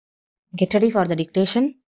Get ready for the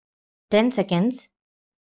dictation. 10 seconds.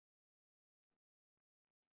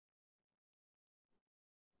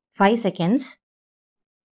 5 seconds.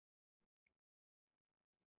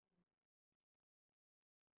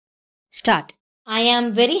 Start. I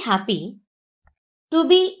am very happy to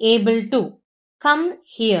be able to come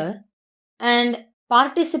here and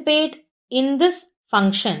participate in this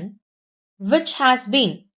function, which has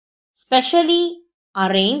been specially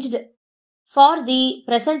arranged for the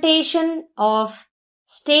presentation of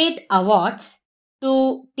state awards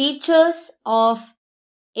to teachers of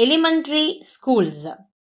elementary schools.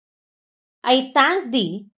 I thank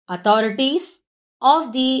the authorities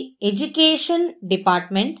of the Education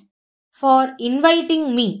Department for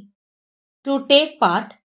inviting me to take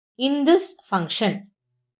part in this function.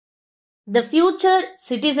 The future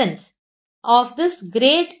citizens of this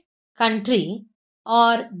great country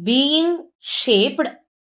are being shaped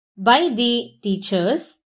by the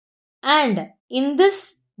teachers, and in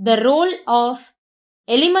this the role of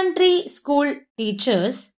elementary school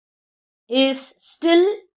teachers is still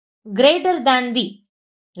greater than the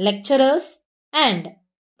lecturers and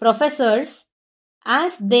professors,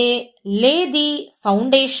 as they lay the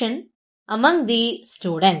foundation among the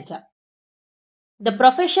students. The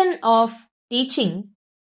profession of teaching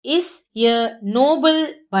is a noble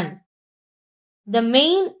one. The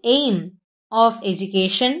main aim of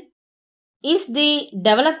education is the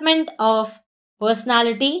development of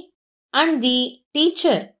personality, and the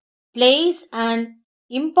teacher plays an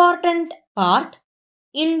important part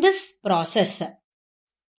in this process.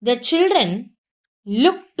 The children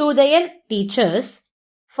look to their teachers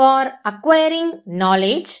for acquiring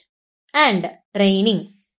knowledge and training.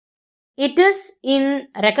 It is in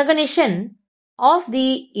recognition of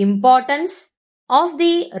the importance of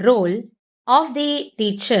the role of the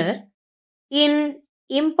teacher in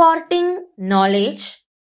imparting knowledge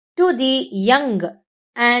to the young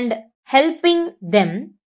and helping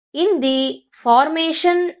them in the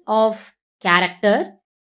formation of character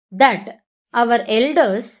that our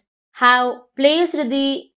elders have placed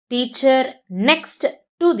the teacher next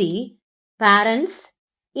to the parents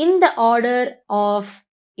in the order of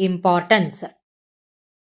importance.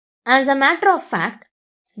 As a matter of fact,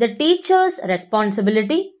 the teacher's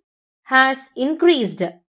responsibility has increased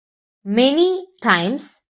many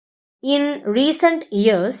times in recent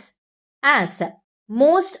years, as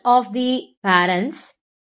most of the parents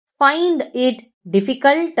find it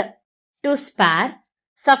difficult to spare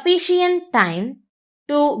sufficient time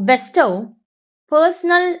to bestow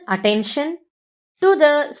personal attention to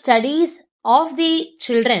the studies of the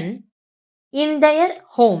children in their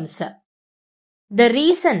homes. The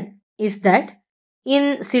reason is that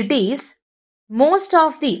in cities, most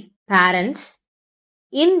of the parents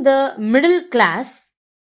in the middle class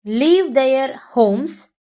leave their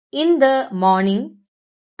homes in the morning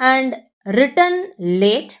and return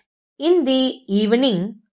late in the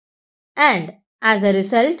evening, and as a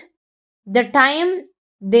result, the time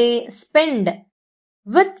they spend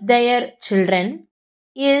with their children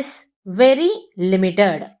is very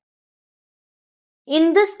limited.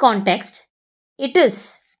 In this context, it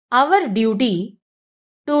is our duty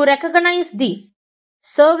to recognize the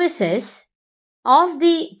services of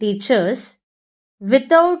the teachers,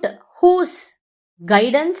 without whose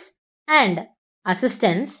guidance and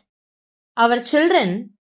assistance our children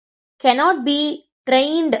cannot be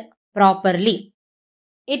trained properly.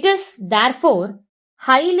 It is therefore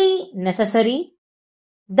highly necessary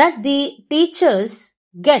that the teachers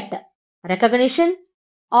get recognition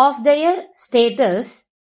of their status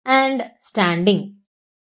and standing.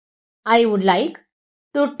 I would like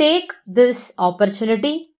to take this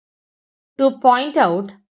opportunity to point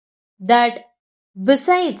out that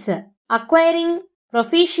besides acquiring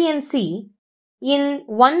proficiency in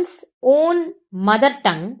one's own mother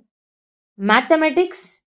tongue,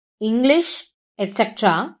 mathematics, English,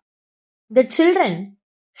 etc., the children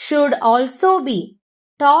should also be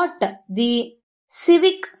taught the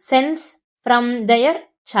civic sense from their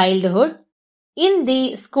childhood in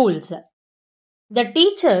the schools. The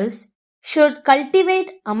teachers should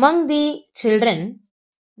cultivate among the children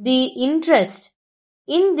the interest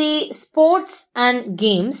in the sports and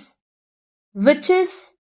games, which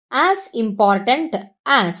is as important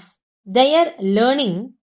as their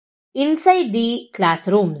learning inside the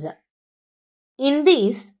classrooms. In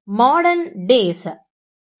these modern days,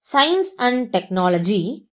 science and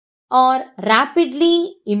technology are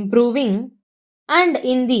rapidly improving, and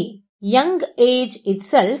in the young age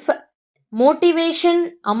itself,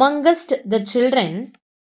 motivation amongst the children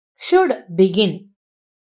should begin.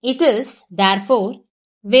 It is therefore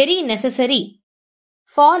very necessary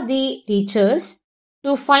for the teachers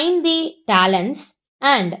to find the talents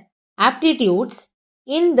and aptitudes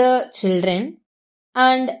in the children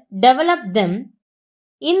and develop them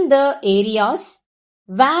in the areas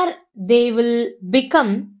where they will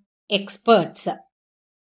become experts.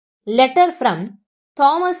 Letter from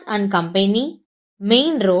Thomas and Company,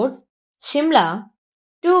 Main Road, Shimla,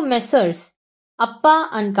 to Messrs. Appa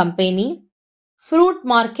and Company, Fruit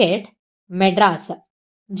Market, Madras.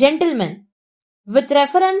 Gentlemen, with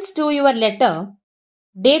reference to your letter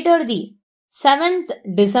dated the 7th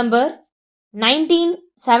December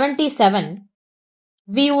 1977,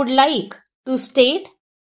 we would like to state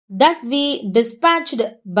that we dispatched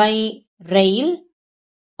by rail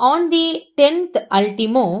on the 10th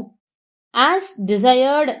ultimo, as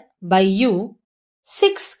desired by you,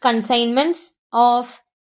 6 consignments of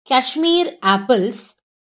Kashmir apples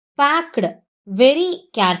packed very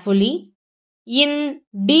carefully in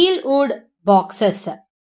dealwood boxes.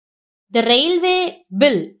 The railway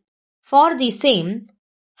bill for the same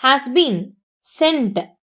has been sent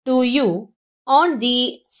to you on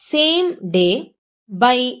the same day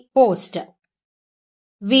by post.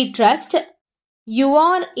 We trust you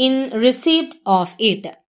are in receipt of it.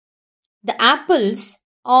 The apples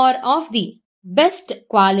are of the best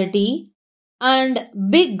quality and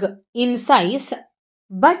big in size,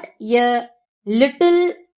 but a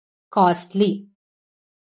little costly.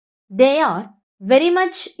 They are very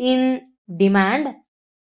much in demand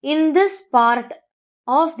in this part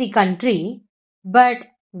of the country, but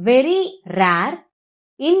very rare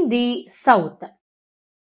in the south.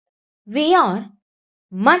 We are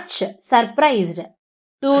much surprised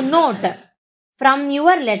to note from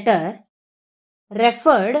your letter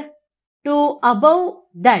referred to above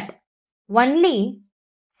that only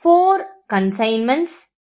 4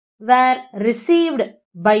 consignments were received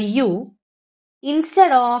by you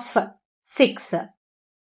instead of 6.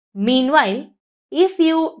 Meanwhile, if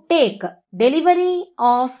you take delivery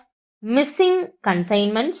of missing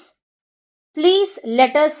consignments, please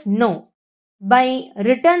let us know by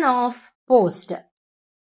return of post.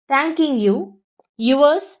 Thanking you,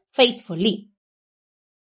 yours faithfully.